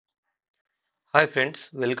Hi friends,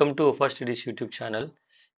 welcome to WafaStudies YouTube channel.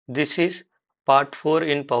 This is part 4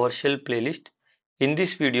 in PowerShell playlist. In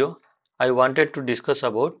this video, I wanted to discuss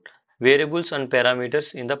about variables and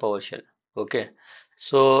parameters in the PowerShell. Okay,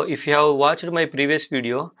 so if you have watched my previous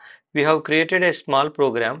video, we have created a small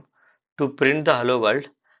program to print the hello world,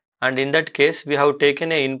 and in that case, we have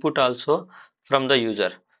taken a input also from the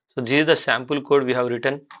user. So this is the sample code we have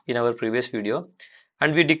written in our previous video,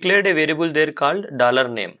 and we declared a variable there called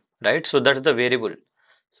 $name, right? So that's the variable.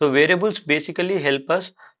 So variables basically help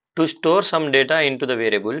us to store some data into the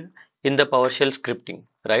variable in the PowerShell scripting,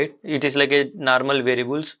 right? It is like a normal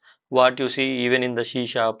variables what you see even in the C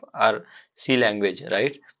sharp or C language,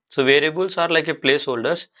 right? So variables are like a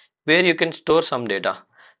placeholders where you can store some data.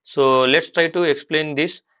 So let's try to explain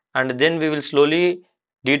this, and then we will slowly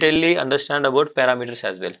detailedly understand about parameters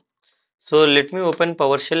as well. So let me open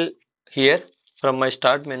PowerShell here from my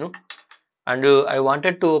start menu, and I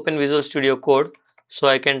wanted to open Visual Studio Code, so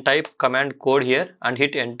I can type command code here and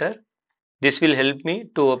hit enter. This will help me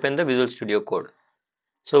to open the Visual Studio Code.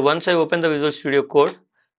 So once I open the Visual Studio Code,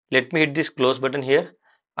 let me hit this close button here,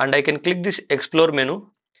 and I can click this explore menu,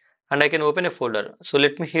 and I can open a folder. So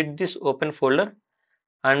let me hit this open folder,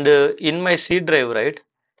 and in my C drive, right,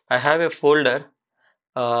 I have a folder.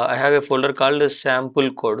 I have a folder called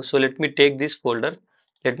sample code. So let me take this folder.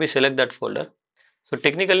 Let me select that folder. So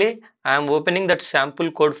technically, I am opening that sample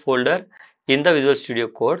code folder in the Visual Studio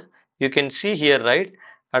Code. You can see here, right,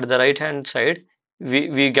 at the right hand side,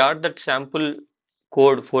 we got that sample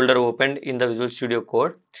code folder opened in the Visual Studio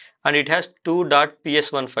Code, and it has two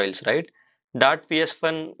 .ps1 files, right?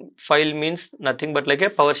 .ps1 file means nothing but like a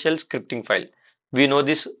PowerShell scripting file. We know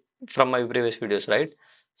this from my previous videos, right?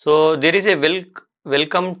 So there is a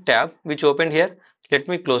welcome tab which opened here. Let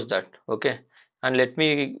me close that, okay, and let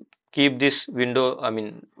me keep this window, I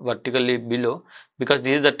mean vertically below, because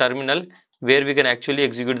this is the terminal where we can actually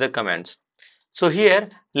execute the commands. So here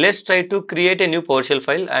let's try to create a new PowerShell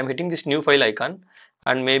file. I'm hitting this new file icon,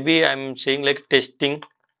 and maybe I'm saying like testing.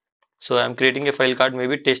 So I'm creating a file called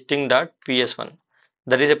maybe testing.ps1.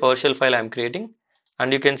 That is a PowerShell file I'm creating,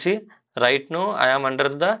 and you can see right now I am under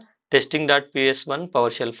the testing.ps1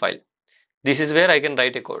 PowerShell file. This is where I can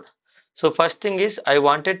write a code. So first thing is I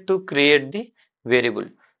wanted to create the variable.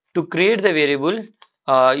 To create the variable,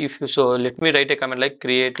 if you, so let me write a command like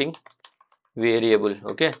creating variable.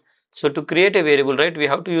 Okay, so to create a variable, right, we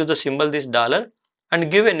have to use the symbol this dollar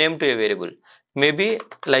and give a name to a variable, maybe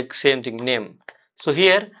like same thing name. So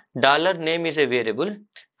here $name is a variable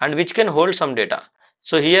and which can hold some data.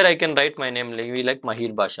 So here I can write my name like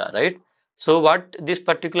Mahir Basha, right? So what this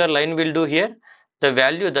particular line will do here, the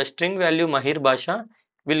value, the string value Mahir Basha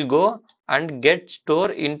will go and get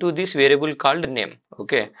stored into this variable called name.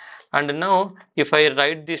 Okay, and now if I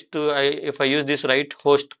write this to if I use this write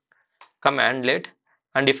host command let,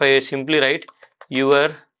 and if I simply write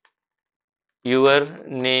your your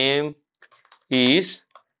name is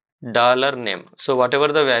 $name, so whatever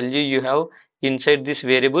the value you have inside this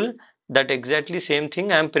variable, that exactly same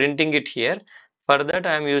thing I am printing it here. For that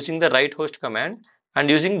I am using the write host command and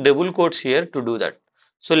using double quotes here to do that.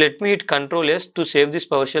 So let me hit Ctrl S to save this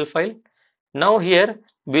PowerShell file. Now here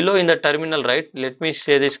below in the terminal, right, let me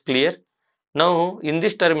say this clear. Now in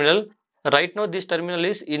this terminal, right now this terminal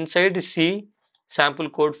is inside C sample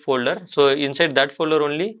code folder. So inside that folder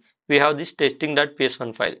only we have this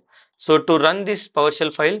testing.ps1 file. So to run this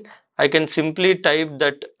PowerShell file, I can simply type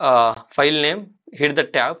that file name, hit the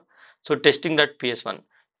tab, so testing.ps1.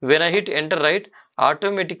 When I hit enter, right,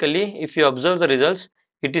 automatically if you observe the results,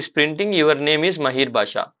 it is printing your name is Mahir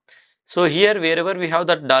Basha. So here wherever we have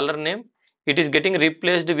that $name, it is getting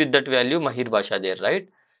replaced with that value Mahir Basha there, right?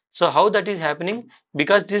 So how that is happening?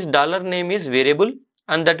 Because this $name is variable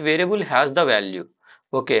and that variable has the value.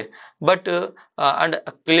 Okay, but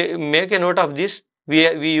make a note of this.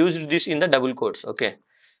 We used this in the double quotes. Okay,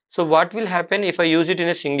 so what will happen if I use it in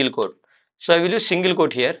a single quote? So I will use single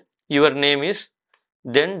quote here. Your name is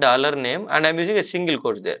then $name, and I'm using a single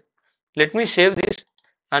quote there. Let me save this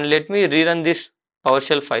and let me rerun this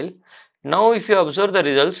PowerShell file. Now if you observe the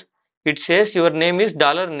results, it says your name is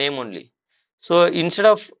 $name only. So instead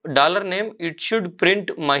of $name, it should print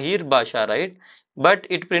Mahir Basha, right? But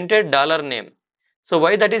it printed $name. So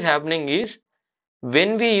why that is happening is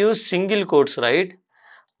when we use single quotes, right?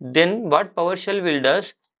 Then what PowerShell will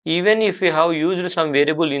does, even if we have used some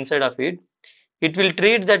variable inside of it, it will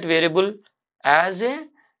treat that variable as a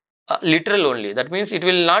literal only. That means it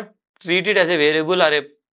will not treat it as a variable or a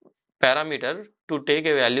parameter to take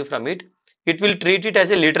a value from it. It will treat it as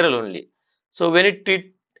a literal only. So when it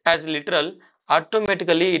treat as literal,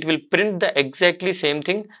 automatically it will print the exactly same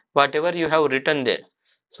thing whatever you have written there.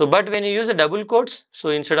 So but when you use a double quotes, so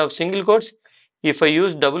instead of single quotes, if I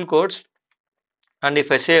use double quotes and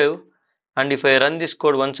if I save and if I run this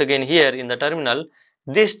code once again here in the terminal,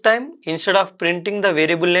 this time instead of printing the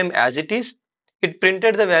variable name as it is, it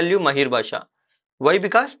printed the value Mahir Basha. Why?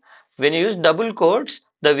 Because when you use double quotes,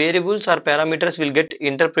 the variables or parameters will get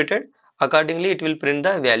interpreted accordingly, it will print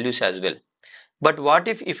the values as well. But what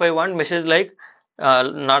if I want message like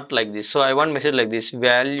not like this, so I want message like this,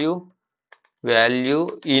 value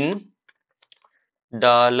in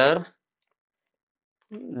dollar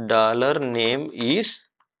name is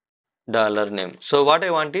dollar name. So what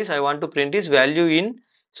I want is I want to print is value in.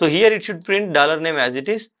 So here it should print dollar name as it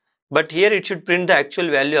is, but here it should print the actual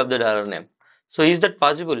value of the dollar name. So is that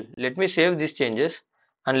possible? Let me save these changes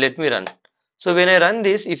and let me run. So when I run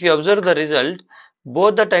this, if you observe the result,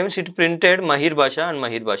 both the times it printed Mahir Basha and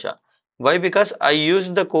Mahir Basha. Why? Because I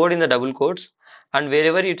used the code in the double quotes, and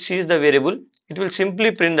wherever it sees the variable, it will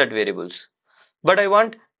simply print that variables. But I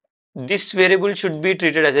want this variable should be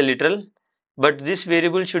treated as a literal, but this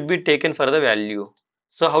variable should be taken for the value.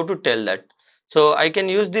 So how to tell that? So I can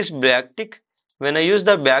use this backtick. When I use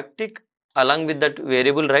the backtick along with that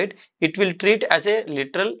variable, right, it will treat as a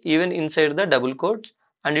literal even inside the double quotes,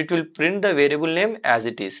 and it will print the variable name as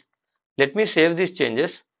it is. Let me save these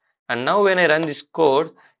changes, and now when I run this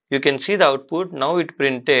code, you can see the output. Now it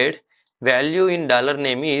printed value in dollar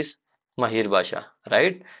name is Mahir Basha,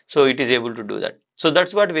 right? So it is able to do that. So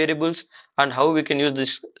that's what variables and how we can use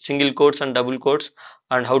this single quotes and double quotes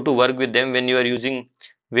and how to work with them when you are using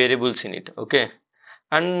variables in it. Okay.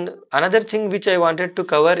 And another thing which I wanted to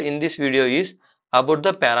cover in this video is about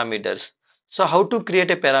the parameters. So how to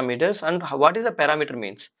create a parameters and what is a parameter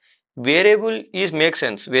means. Variable is makes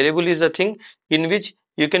sense. Variable is the thing in which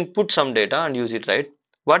you can put some data and use it, right?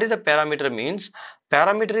 What is the parameter means?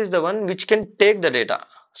 Parameter is the one which can take the data.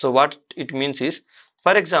 So what it means is,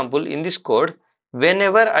 for example, in this code,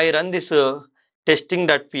 whenever I run this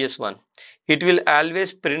testing.ps1, it will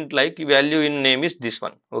always print like value in name is this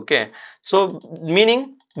one. Okay. So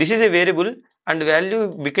meaning this is a variable and value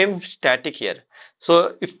became static here.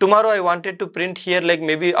 So if tomorrow I wanted to print here like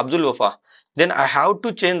maybe Abdul Wafa, then I have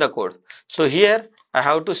to change the code. So here I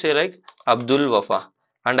have to say like Abdul Wafa,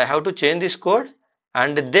 and I have to change this code,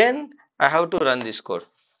 and then I have to run this code.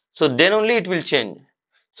 So then only it will change.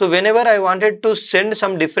 So whenever I wanted to send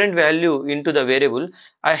some different value into the variable,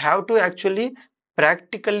 I have to actually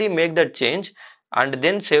practically make that change and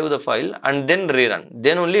then save the file and then rerun.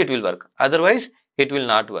 Then only it will work. Otherwise, it will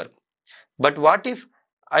not work. But what if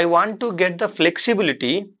I want to get the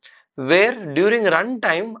flexibility where during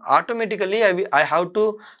runtime automatically I have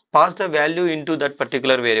to pass the value into that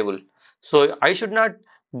particular variable. So I should not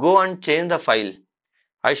go and change the file.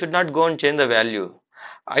 I should not go and change the value.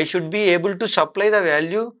 I should be able to supply the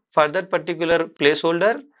value for that particular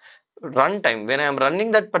placeholder runtime. When I am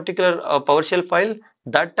running that particular PowerShell file,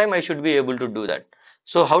 that time I should be able to do that.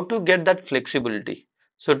 So how to get that flexibility?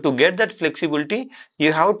 So to get that flexibility,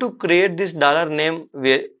 you have to create this dollar name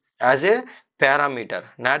as a parameter,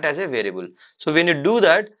 not as a variable. So when you do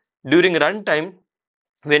that during runtime,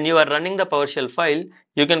 when you are running the PowerShell file,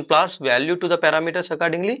 you can pass value to the parameters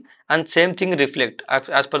accordingly, and same thing reflect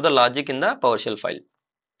as per the logic in the PowerShell file.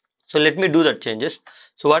 So let me do that changes.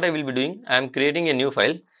 So what I will be doing, I am creating a new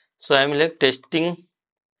file. So I am like testing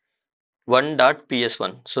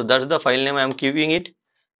 1.ps1. So that's the file name I am giving it.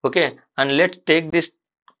 Okay, and let's take this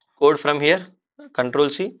code from here, Control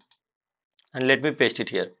C, and let me paste it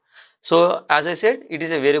here. So as I said, it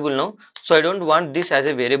is a variable now. So I don't want this as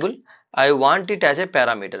a variable. I want it as a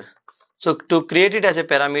parameter. So to create it as a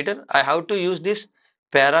parameter, I have to use this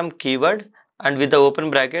param keyword and with the open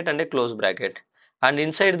bracket and a close bracket. And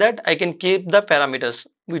inside that, I can keep the parameters.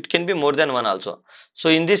 It can be more than one also. So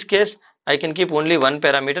in this case, I can keep only one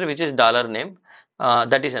parameter, which is dollar name.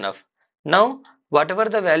 That is enough. Now, whatever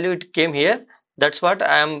the value it came here, that's what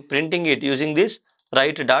I am printing it using this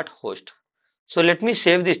write.host. So let me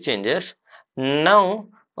save these changes. Now,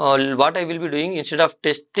 what I will be doing, instead of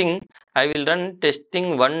testing, I will run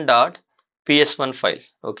testing 1.ps1 file.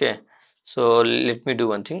 Okay. So let me do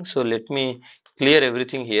one thing. So let me clear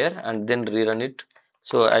everything here and then rerun it.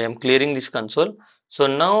 So I am clearing this console. So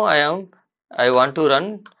now I want to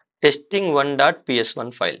run testing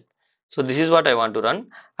 1.ps1 file. So this is what I want to run.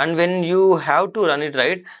 And when you have to run it,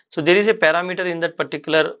 right? So there is a parameter in that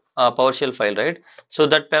particular PowerShell file, right? So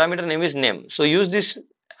that parameter name is name. So use this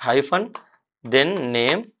hyphen, then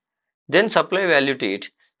name, then supply value to it.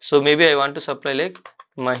 So maybe I want to supply like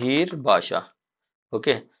Mahir Basha.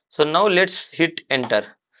 Okay. So now let's hit enter.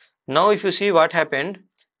 Now if you see what happened,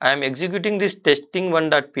 I am executing this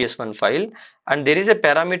testing1.ps1 file, and there is a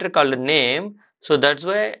parameter called name. So that's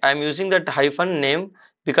why I'm using that hyphen name,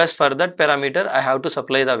 because for that parameter I have to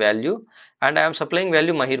supply the value, and I am supplying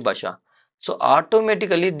value Mahir Basha. So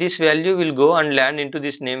automatically this value will go and land into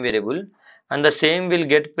this name variable, and the same will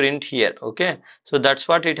get print here. Okay, so that's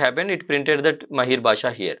what it happened. It printed that Mahir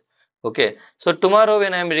Basha here. Okay, so tomorrow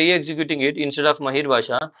when I am re-executing it, instead of Mahir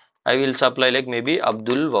Basha, I will supply like maybe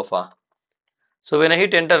Abdul Wafa. So when I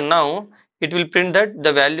hit enter now, it will print that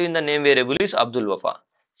the value in the name variable is Abdul Wafa.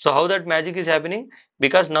 So how that magic is happening?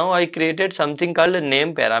 Because now I created something called a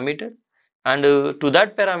name parameter, and to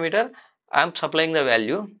that parameter I am supplying the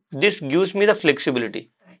value. This gives me the flexibility.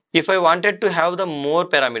 If I wanted to have the more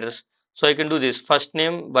parameters, so I can do this first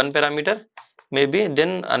name one parameter, maybe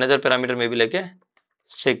then another parameter, maybe like a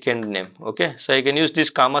second name. Okay, so I can use this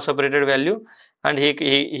comma separated value, and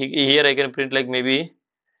here I can print like maybe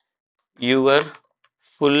your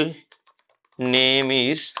full name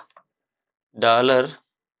is dollar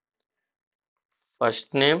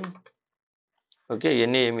first name, okay,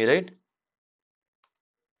 name, right,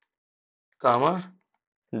 comma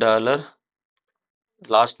dollar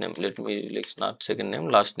last name. Let me, like, not second name,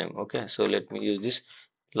 last name. Okay, so let me use this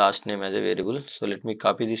last name as a variable. So let me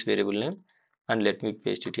copy this variable name and let me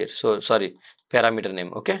paste it here. So sorry, parameter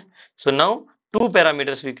name. Okay, so now two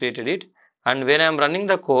parameters we created it, and when I am running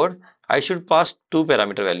the code I should pass two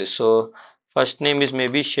parameter values. So first name is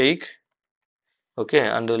maybe Sheikh. Okay,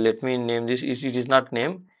 and let me name this, is it is not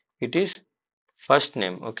name, it is first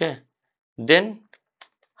name. Okay, then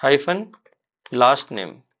hyphen last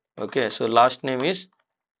name. Okay, so last name is,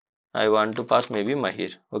 I want to pass maybe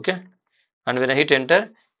Mahir. Okay, and when I hit enter,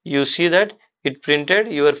 you see that it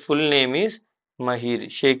printed your full name is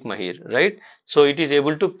Mahir, Sheikh Mahir, right? So it is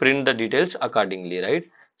able to print the details accordingly, right?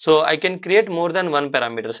 So I can create more than one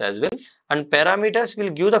parameters as well, and parameters will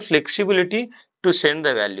give the flexibility to send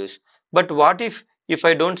the values. But what if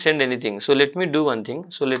I don't send anything? So let me do one thing.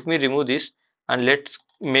 So let me remove this and let's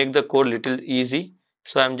make the code little easy.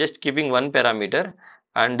 So I'm just keeping one parameter,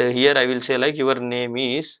 and here I will say like your name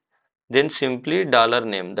is, then simply dollar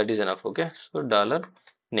name, that is enough. Okay, so dollar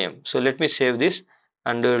name. So let me save this,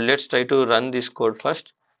 and let's try to run this code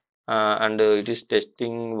first, and it is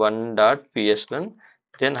testing one dot ps1,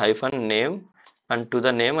 then hyphen name, and to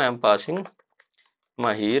the name I am passing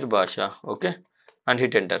Mahir Basha. Okay, and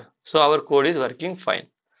hit enter. So our code is working fine.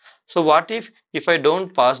 So what if I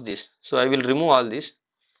don't pass this? So I will remove all this.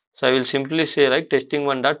 So I will simply say like testing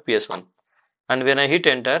one dot ps1, and when I hit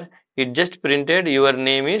enter, it just printed your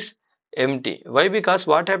name is empty. Why? Because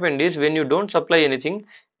what happened is when you don't supply anything,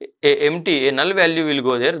 a null value will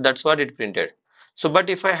go there. That's what it printed. So but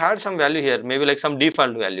if I had some value here, maybe like some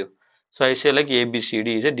default value, so I say like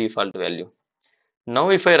ABCD is a default value. Now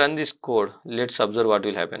if I run this code, let's observe what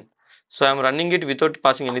will happen. So I am running it without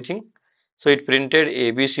passing anything, so it printed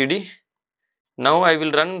ABCD. Now I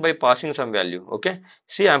will run by passing some value. Okay,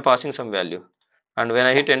 see, I am passing some value, and when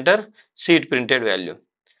I hit enter, see, it printed value.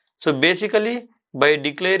 So basically by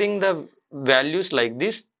declaring the values like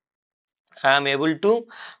this, I am able to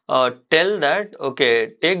tell that,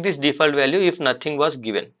 okay, take this default value if nothing was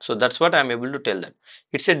given. So that's what I am able to tell that.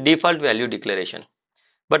 It's a default value declaration.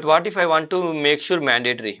 But what if I want to make sure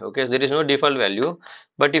mandatory? Okay, there is no default value,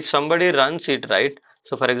 but if somebody runs it, right?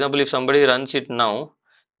 So for example, if somebody runs it now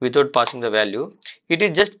without passing the value, it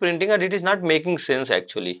is just printing and it is not making sense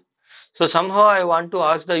actually. So somehow I want to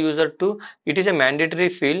ask the user to, it is a mandatory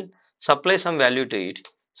field, supply some value to it.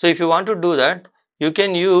 So if you want to do that, you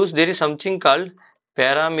can use, there is something called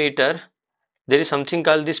parameter, there is something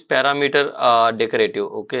called this parameter decorative.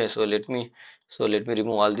 Okay, so let me remove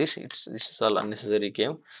all this. This is all unnecessary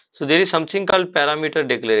came. So there is something called parameter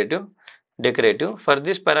decorative. For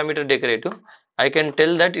this parameter decorative, I can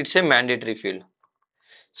tell that it's a mandatory field.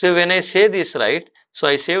 So when I say this, right, so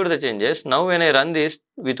I saved the changes. Now when I run this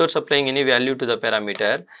without supplying any value to the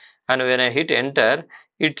parameter, and when I hit enter,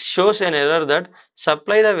 it shows an error that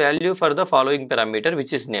supply the value for the following parameter,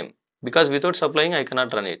 which is name, because without supplying I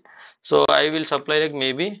cannot run it. So I will supply like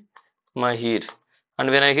maybe Mahir, and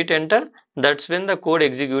when I hit enter, that's when the code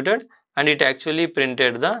executed and it actually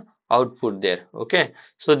printed the output there. Okay,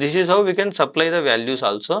 so this is how we can supply the values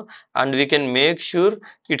also, and we can make sure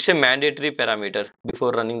it's a mandatory parameter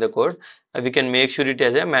before running the code. We can make sure it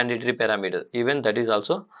as a mandatory parameter, even that is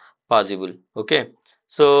also possible. Okay,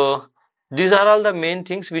 so these are all the main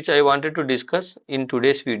things which I wanted to discuss in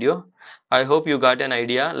today's video. I hope you got an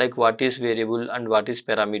idea like what is variable and what is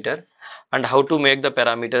parameter, and how to make the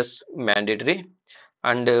parameters mandatory,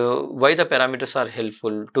 and why the parameters are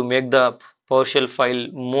helpful to make the PowerShell file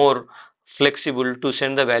more flexible to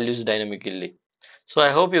send the values dynamically. So I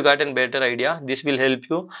hope you got a better idea. This will help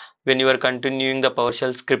you when you are continuing the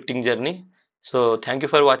PowerShell scripting journey. So thank you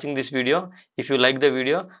for watching this video. If you like the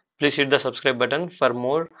video, please hit the subscribe button for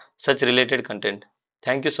more such related content.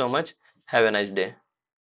 Thank you so much. Have a nice day.